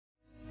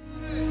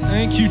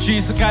Thank you,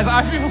 Jesus. Guys,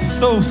 I feel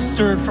so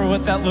stirred for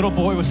what that little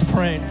boy was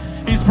praying.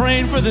 He's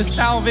praying for the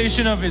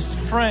salvation of his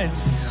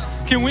friends.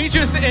 Can we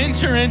just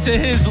enter into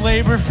his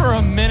labor for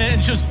a minute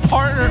and just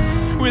partner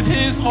with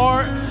his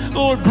heart?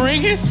 Lord,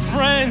 bring his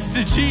friends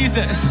to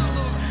Jesus.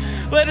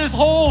 Let his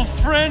whole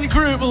friend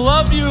group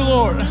love you,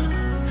 Lord.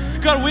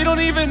 God, we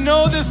don't even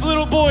know this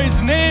little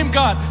boy's name,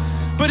 God,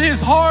 but his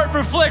heart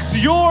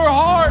reflects your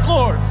heart,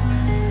 Lord.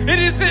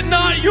 Is it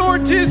not your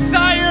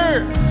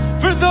desire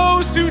for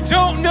those who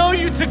don't know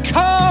you to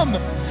come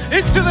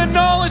into the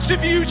knowledge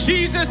of you,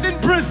 Jesus, in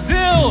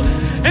Brazil,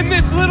 in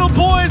this little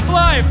boy's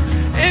life,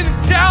 in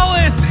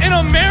Dallas, in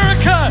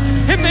America,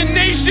 in the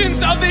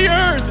nations of the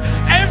earth,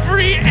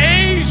 every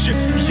age,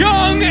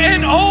 young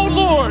and old,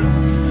 Lord.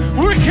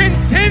 We're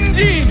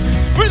contending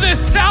for the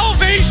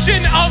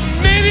salvation of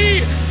many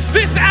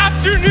this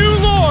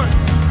afternoon, Lord.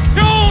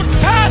 Don't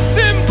pass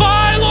them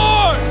by,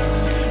 Lord.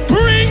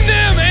 Bring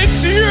them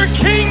into your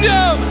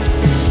kingdom.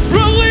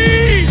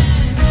 Release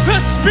the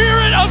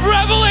spirit of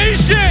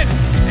revelation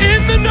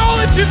in the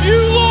knowledge of you,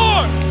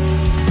 Lord.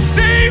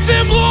 Save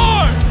them,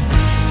 Lord.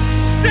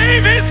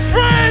 Save his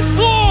friends,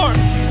 Lord.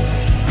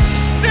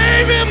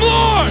 Save him,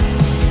 Lord.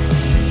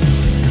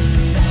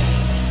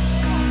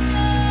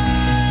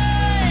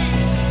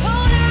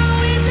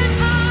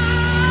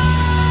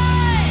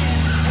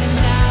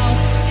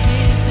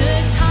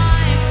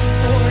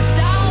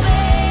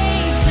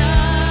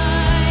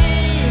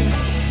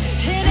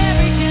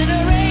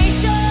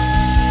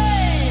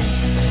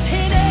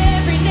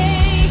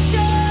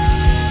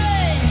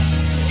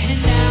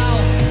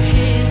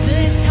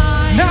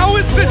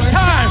 The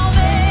time.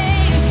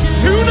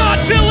 Do not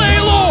delay,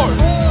 Lord.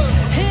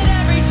 In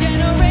every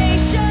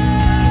generation,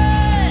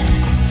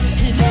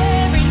 in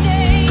every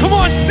nation. Come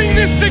on, sing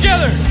this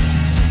together.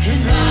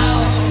 And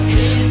now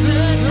is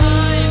the